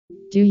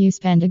Do you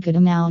spend a good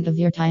amount of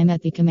your time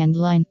at the command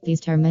line?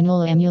 These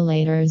terminal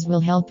emulators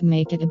will help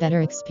make it a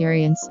better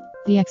experience.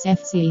 The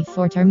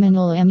XCFE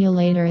Terminal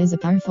emulator is a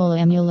powerful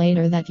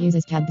emulator that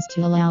uses tabs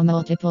to allow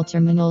multiple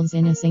terminals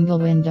in a single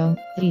window.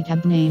 The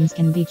tab names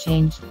can be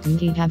changed, and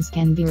the tabs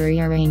can be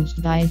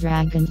rearranged by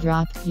drag and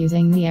drop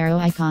using the arrow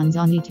icons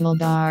on the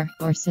toolbar,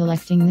 or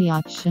selecting the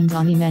options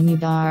on the menu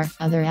bar.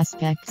 Other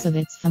aspects of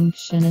its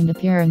function and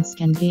appearance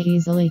can be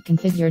easily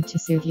configured to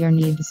suit your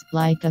needs.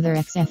 Like other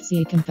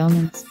XFCE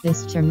components,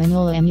 this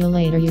terminal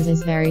emulator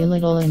uses very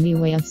little in the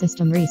way of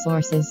system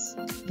resources.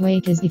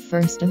 Guake is the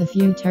first of a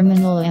few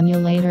terminal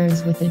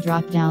emulators with a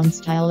drop-down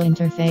style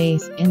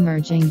interface,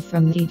 emerging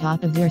from the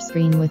top of your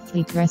screen with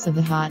the press of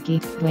the hotkey.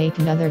 Guake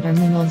and other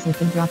terminals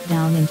with a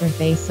drop-down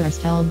interface are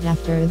styled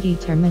after the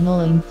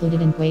terminal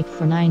included in Guake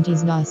for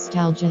 90s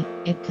nostalgia.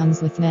 It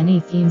comes with many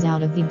themes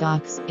out of the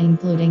box,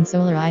 including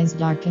Solar Eyes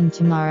Darken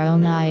Tomorrow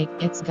Night.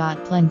 It's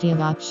got plenty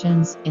of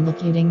options,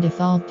 including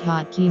default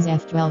hotkeys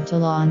F12 to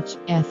launch,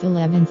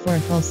 F11 for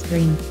full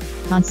screen.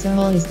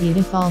 Konsole is the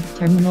default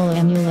terminal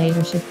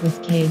emulator shipped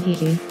with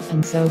KDE,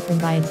 and so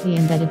provides the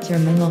embedded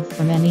terminal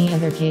for many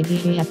other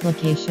KDE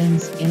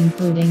applications,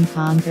 including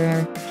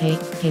Conqueror,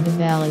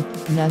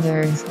 Kdevelop, and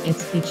others.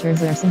 Its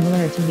features are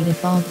similar to the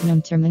default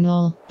GNOME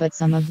terminal, but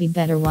some of the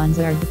better ones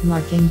are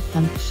bookmarking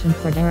function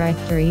for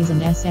directories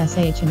and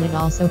SSH, and it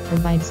also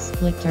provides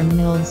split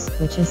terminals,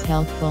 which is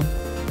helpful.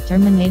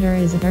 Terminator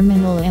is a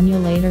terminal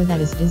emulator that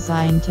is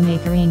designed to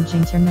make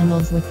arranging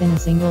terminals within a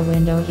single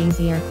window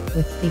easier,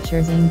 with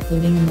features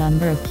including a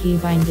number of key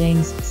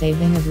bindings,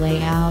 saving of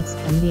layouts,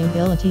 and the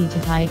ability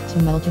to type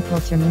to multiple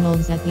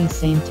terminals at the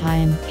same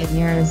time. It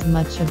mirrors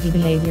much of the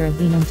behavior of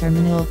the GNOME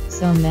terminal,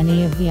 so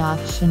many of the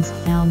options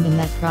found in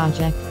that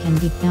project can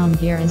be found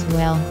here as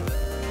well.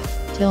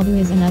 Tilda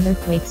is another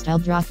Quake-style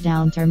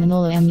drop-down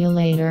terminal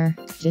emulator,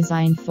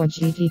 designed for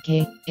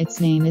GTK. Its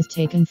name is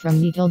taken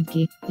from the Tilde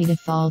key, the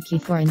default key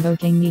for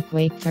invoking the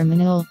Quake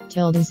terminal.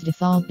 Tilda's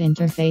default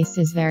interface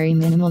is very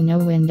minimal, no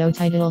window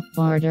title,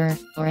 border,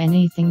 or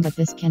anything, but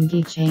this can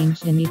be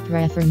changed in the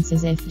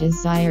preferences if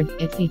desired.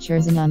 It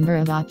features a number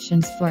of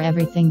options for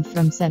everything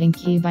from setting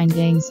key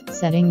bindings,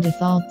 setting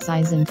default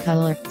size and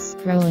color,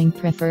 scrolling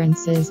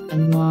preferences,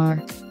 and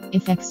more.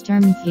 If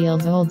Xterm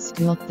feels old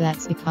school,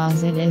 that's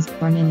because it is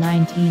born in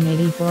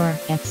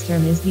 1984.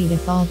 Xterm is the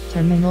default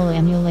terminal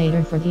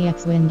emulator for the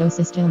X Window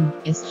system,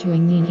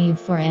 eschewing the need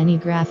for any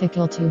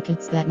graphical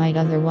toolkits that might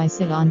otherwise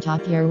sit on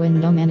top your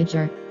window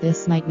manager.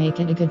 This might make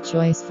it a good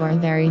choice for a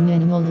very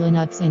minimal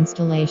Linux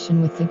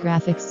installation with the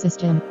graphics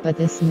system, but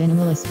this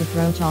minimalist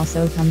approach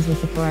also comes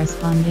with a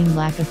corresponding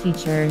lack of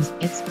features.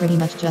 It's pretty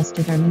much just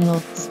a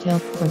terminal. Still,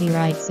 for the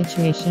right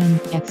situation,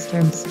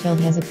 Xterm still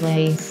has a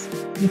place.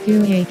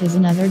 Yakuake is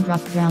another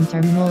drop-down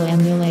terminal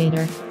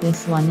emulator,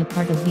 this one a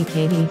part of the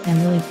KDE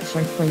family,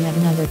 short for yet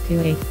another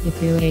Guake.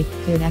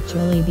 Yakuake could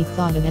actually be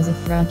thought of as a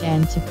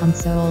front-end to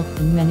Konsole,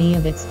 and many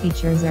of its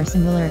features are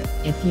similar.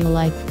 If you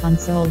like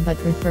Konsole but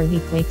prefer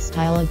the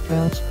Quake-style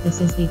approach,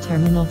 this is the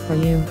terminal for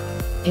you.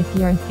 If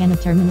you're a fan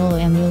of terminal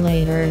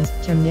emulators,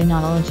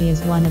 terminology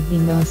is one of the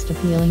most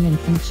appealing and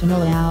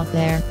functional out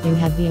there. You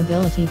have the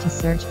ability to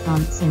search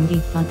fonts in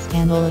the fonts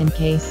panel in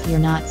case you're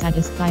not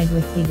satisfied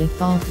with the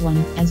default one,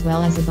 as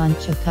well as a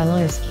bunch of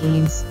color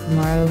schemes.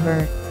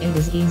 Moreover, it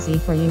is easy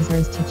for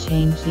users to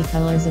change the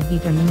colors of the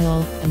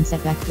terminal and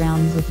set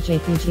backgrounds with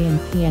JPG and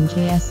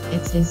PNGs.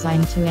 It's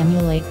designed to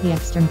emulate the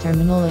Xterm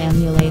terminal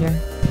emulator.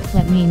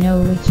 Let me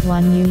know which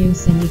one you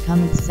use in the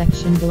comments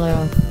section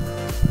below.